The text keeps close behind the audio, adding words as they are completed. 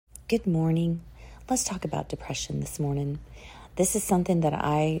Good morning. Let's talk about depression this morning. This is something that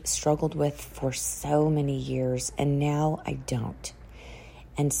I struggled with for so many years, and now I don't.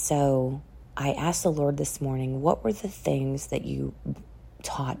 And so I asked the Lord this morning, what were the things that you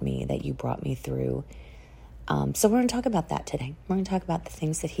taught me, that you brought me through? So we're going to talk about that today. We're going to talk about the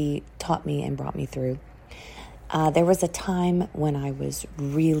things that He taught me and brought me through. There was a time when I was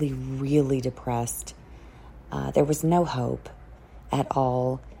really, really depressed. There was no hope at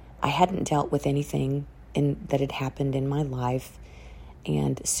all. I hadn't dealt with anything that had happened in my life,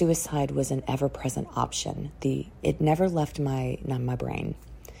 and suicide was an ever-present option. It never left my brain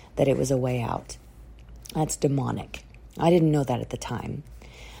that it was a way out. That's demonic. I didn't know that at the time.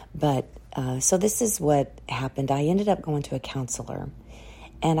 But so this is what happened. I ended up going to a counselor,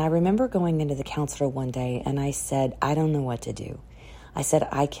 and I remember going into the counselor one day, and I said, I don't know what to do. I said,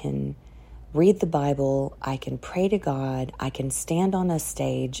 I can read the Bible, I can pray to God, I can stand on a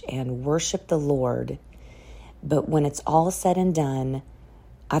stage and worship the Lord, but when it's all said and done,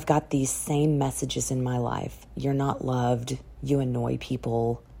 I've got these same messages in my life. You're not loved, you annoy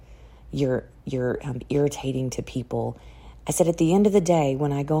people, you're irritating to people. I said, at the end of the day,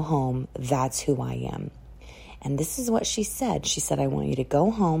 when I go home, that's who I am. And this is what she said. She said, I want you to go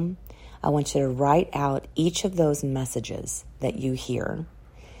home, I want you to write out each of those messages that you hear.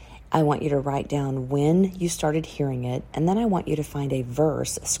 I want you to write down when you started hearing it, and then I want you to find a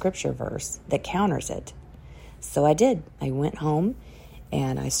scripture verse that counters it. So I did. I went home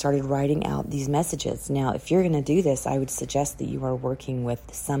and I started writing out these messages. Now, if you're going to do this, I would suggest that you are working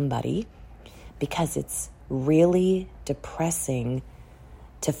with somebody, because it's really depressing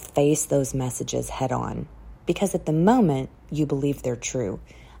to face those messages head on, because at the moment you believe they're true.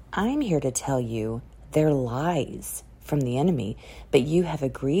 I'm here to tell you they're lies from the enemy, but you have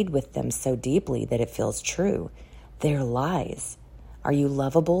agreed with them so deeply that it feels true. They're lies. Are you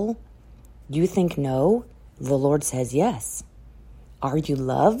lovable? You think no, the Lord says yes. Are you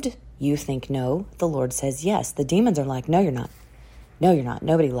loved? You think no, the Lord says yes. The demons are like, no, you're not. No, you're not.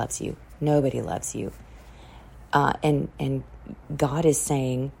 Nobody loves you. Nobody loves you. And God is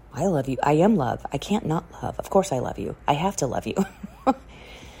saying, I love you. I am love. I can't not love. Of course I love you. I have to love you.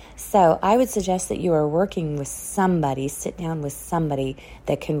 So I would suggest that you are working with somebody, sit down with somebody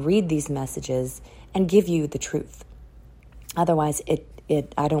that can read these messages and give you the truth. Otherwise,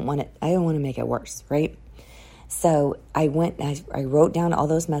 I don't want to make it worse, right? So I wrote down all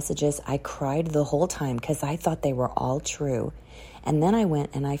those messages. I cried the whole time because I thought they were all true. And then I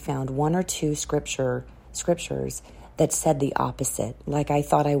went and I found one or two scriptures that said the opposite. Like I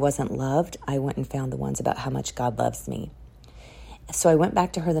thought I wasn't loved, I went and found the ones about how much God loves me. So I went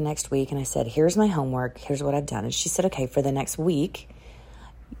back to her the next week and I said, here's my homework, here's what I've done. And she said, okay, for the next week,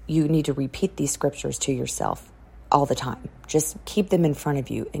 you need to repeat these scriptures to yourself all the time. Just keep them in front of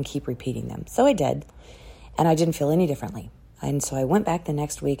you and keep repeating them. So I did, and I didn't feel any differently. And so I went back the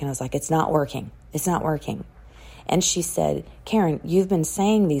next week and I was like, it's not working. It's not working. And she said, Karen, you've been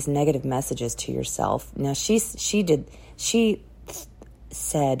saying these negative messages to yourself. Now she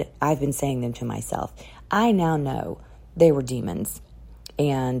said, I've been saying them to myself. I now know they were demons,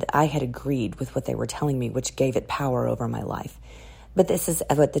 and I had agreed with what they were telling me, which gave it power over my life. But this is,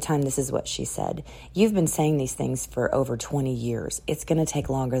 at the time, this is what she said. You've been saying these things for over 20 years. It's going to take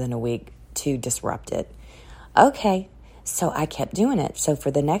longer than a week to disrupt it. Okay, so I kept doing it. So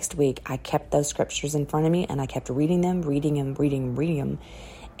for the next week, I kept those scriptures in front of me, and I kept reading them.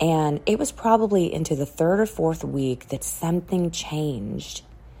 And it was probably into the third or fourth week that something changed.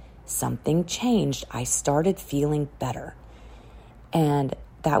 I started feeling better. And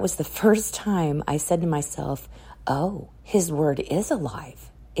that was the first time I said to myself, oh, His word is alive.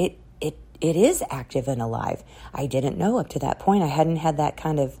 It is active and alive. I didn't know up to that point. I hadn't had that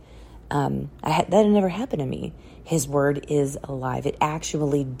kind of, that had never happened to me. His word is alive. It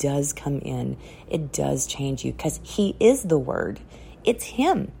actually does come in. It does change you because He is the word. It's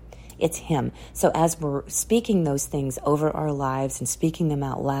Him. It's Him. So as we're speaking those things over our lives and speaking them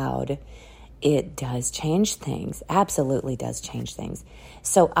out loud, it does change things. Absolutely does change things.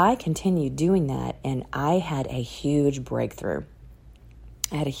 So I continued doing that, and I had a huge breakthrough.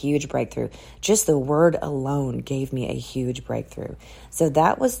 Just the word alone gave me a huge breakthrough. So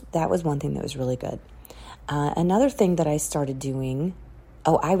that was one thing that was really good. Another thing that I started doing,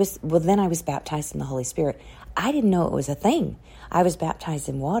 then I was baptized in the Holy Spirit. I didn't know it was a thing. I was baptized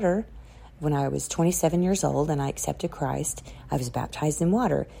in water when I was 27 years old, and I accepted Christ. I was baptized in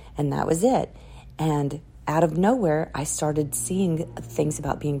water, and that was it. And out of nowhere, I started seeing things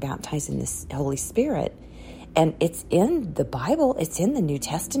about being baptized in this Holy Spirit. And it's in the Bible. It's in the New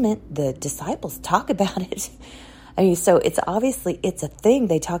Testament. The disciples talk about it. I mean, so it's a thing.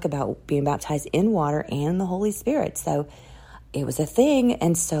 They talk about being baptized in water and the Holy Spirit. So it was a thing.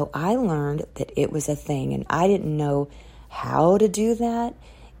 And so I learned that it was a thing, and I didn't know how to do that.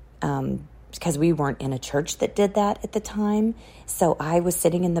 Because we weren't in a church that did that at the time. So I was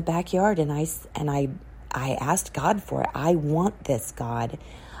sitting in the backyard, and I asked God for it. I want this, God.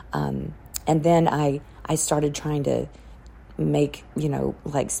 And then I started trying to make,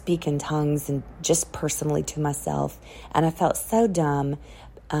 like speak in tongues and just personally to myself. And I felt so dumb.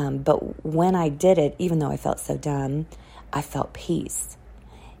 But when I did it, even though I felt so dumb, I felt peace.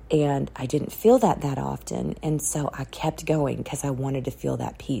 And I didn't feel that often. And so I kept going because I wanted to feel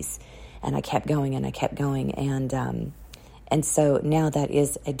that peace. And I kept going and I kept going. And so now that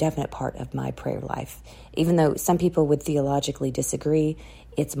is a definite part of my prayer life. Even though some people would theologically disagree,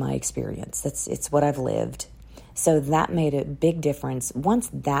 it's my experience. It's what I've lived. So that made a big difference. Once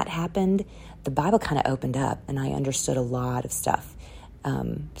that happened, the Bible kind of opened up and I understood a lot of stuff.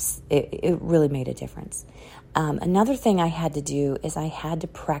 It really made a difference. Another thing I had to do is I had to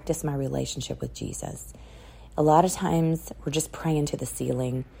practice my relationship with Jesus. A lot of times we're just praying to the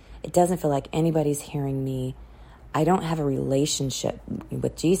ceiling. It doesn't feel like anybody's hearing me. I don't have a relationship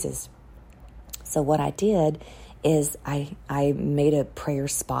with Jesus. So what I did is I made a prayer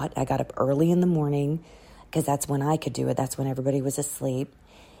spot. I got up early in the morning because that's when I could do it. That's when everybody was asleep.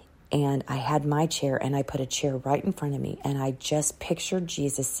 And I had my chair, and I put a chair right in front of me. And I just pictured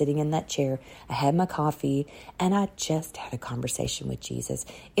Jesus sitting in that chair. I had my coffee, and I just had a conversation with Jesus.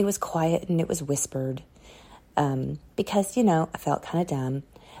 It was quiet, and it was whispered because, I felt kind of dumb.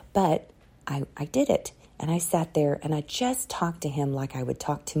 But I did it. And I sat there, and I just talked to him like I would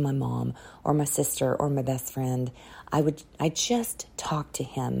talk to my mom or my sister or my best friend. I just talked to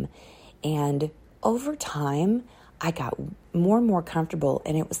him. And over time, I got more and more comfortable,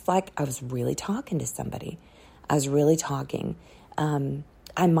 and it was like I was really talking to somebody. I was really talking.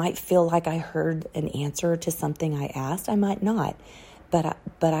 I might feel like I heard an answer to something I asked. I might not. But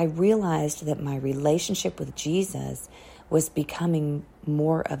I realized that my relationship with Jesus was becoming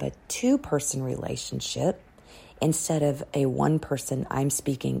more of a two-person relationship instead of a one-person, I'm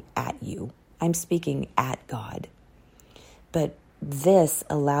speaking at you. I'm speaking at God. But this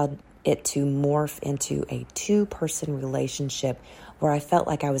allowed it to morph into a two-person relationship where I felt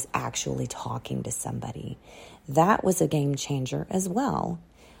like I was actually talking to somebody. That was a game changer as well.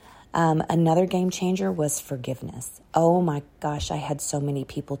 Another game changer was forgiveness. Oh my gosh, I had so many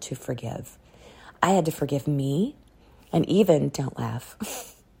people to forgive. I had to forgive me, and even, don't laugh,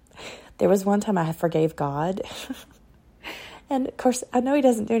 there was one time I forgave God. And of course, I know he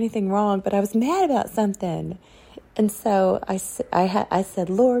doesn't do anything wrong, but I was mad about something. And so I said,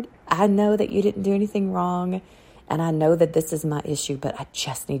 Lord, I know that you didn't do anything wrong, and I know that this is my issue, but I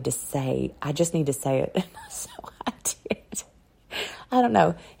just need to say it. And so I did. I don't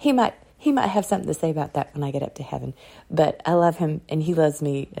know. He might have something to say about that when I get up to heaven, but I love him and he loves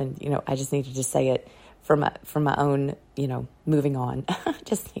me, and I just needed to say it for my own, moving on. I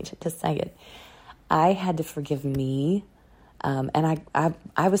just needed to say it. I had to forgive me. And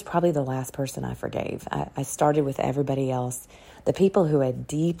I was probably the last person I forgave. I started with everybody else, the people who had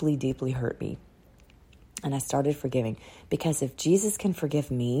deeply, deeply hurt me. And I started forgiving, because if Jesus can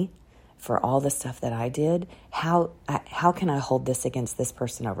forgive me for all the stuff that I did, how can I hold this against this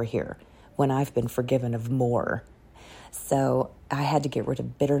person over here when I've been forgiven of more? So I had to get rid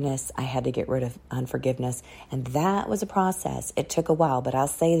of bitterness. I had to get rid of unforgiveness. And that was a process. It took a while, but I'll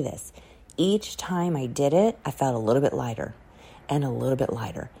say this. Each time I did it, I felt a little bit lighter. And a little bit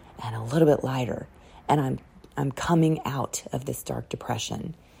lighter, and a little bit lighter. And I'm coming out of this dark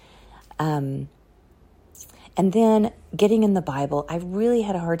depression. And then getting in the Bible, I really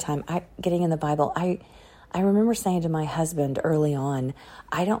had a hard time getting in the Bible. I remember saying to my husband early on,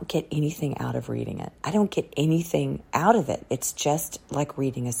 I don't get anything out of reading it. I don't get anything out of it. It's just like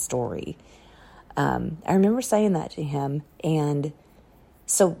reading a story. I remember saying that to him. And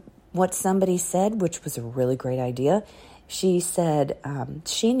so what somebody said, which was a really great idea, she said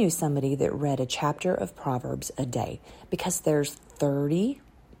she knew somebody that read a chapter of Proverbs a day, because there's 30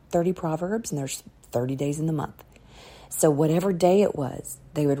 Proverbs and there's 30 days in the month. So whatever day it was,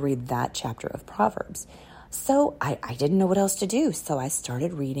 they would read that chapter of Proverbs. So I didn't know what else to do. So I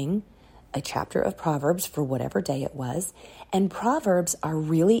started reading a chapter of Proverbs for whatever day it was. And Proverbs are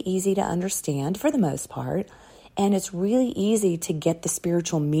really easy to understand for the most part. And it's really easy to get the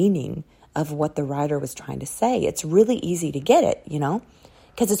spiritual meaning of what the writer was trying to say. It's really easy to get it,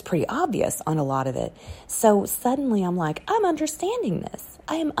 because it's pretty obvious on a lot of it. So suddenly I'm like, I'm understanding this.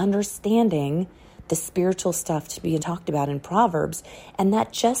 I am understanding the spiritual stuff to be talked about in Proverbs. And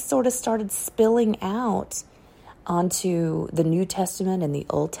that just sort of started spilling out onto the New Testament and the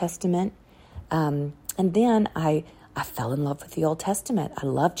Old Testament. And then I fell in love with the Old Testament. I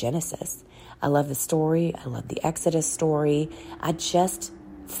love Genesis. I love the story. I love the Exodus story. I just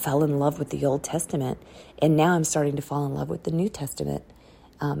fell in love with the Old Testament. And now I'm starting to fall in love with the New Testament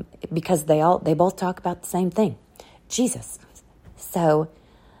because they both talk about the same thing, Jesus. So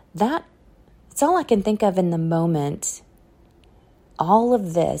it's all I can think of in the moment. All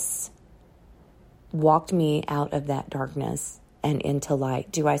of this walked me out of that darkness and into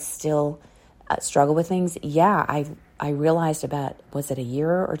light. Do I still struggle with things? Yeah, I realized about, was it a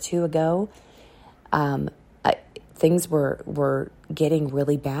year or two ago, things were getting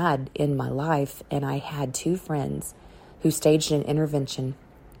really bad in my life, and I had two friends who staged an intervention,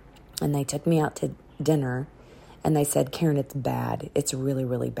 and they took me out to dinner, and they said, Karen, it's bad. It's really,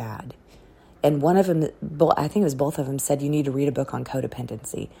 really bad. And one of them, I think it was both of them, said, you need to read a book on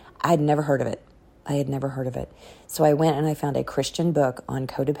codependency. I had never heard of it. So I went and I found a Christian book on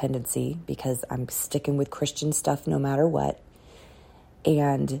codependency because I'm sticking with Christian stuff no matter what.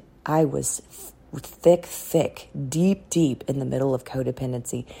 And I was thick, deep in the middle of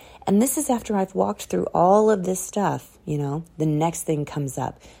codependency. And this is after I've walked through all of this stuff, the next thing comes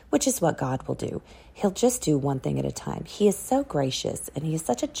up, which is what God will do. He'll just do one thing at a time. He is so gracious and he is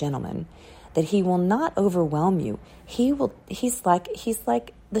such a gentleman that he will not overwhelm you. He's like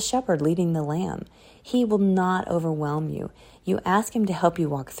the shepherd leading the lamb. He will not overwhelm you. You ask him to help you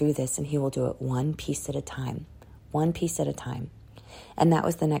walk through this and he will do it one piece at a time. And that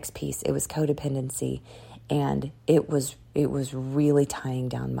was the next piece. It was codependency, and it was really tying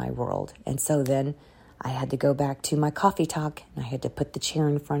down my world. And so then I had to go back to my coffee talk, and I had to put the chair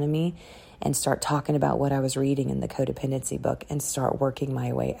in front of me and start talking about what I was reading in the codependency book and start working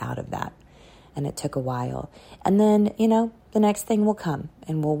my way out of that. And it took a while. And then, the next thing will come,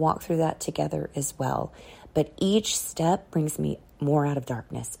 and we'll walk through that together as well. But each step brings me more out of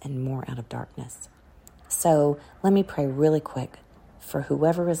darkness and more out of darkness. So let me pray really quick for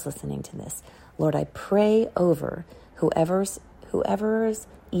whoever is listening to this. Lord, I pray over whoever's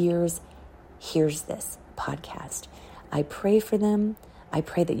ears hears this podcast. I pray for them. I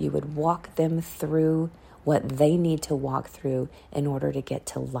pray that you would walk them through what they need to walk through in order to get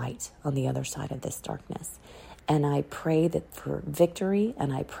to light on the other side of this darkness. And I pray that for victory,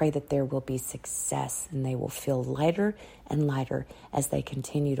 and I pray that there will be success, and they will feel lighter and lighter as they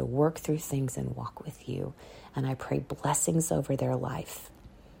continue to work through things and walk with you. And I pray blessings over their life.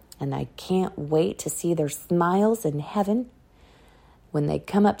 And I can't wait to see their smiles in heaven when they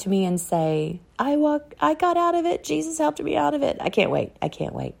come up to me and say, I got out of it. Jesus helped me out of it. I can't wait.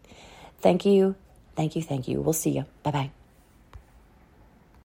 Thank you. We'll see you. Bye-bye.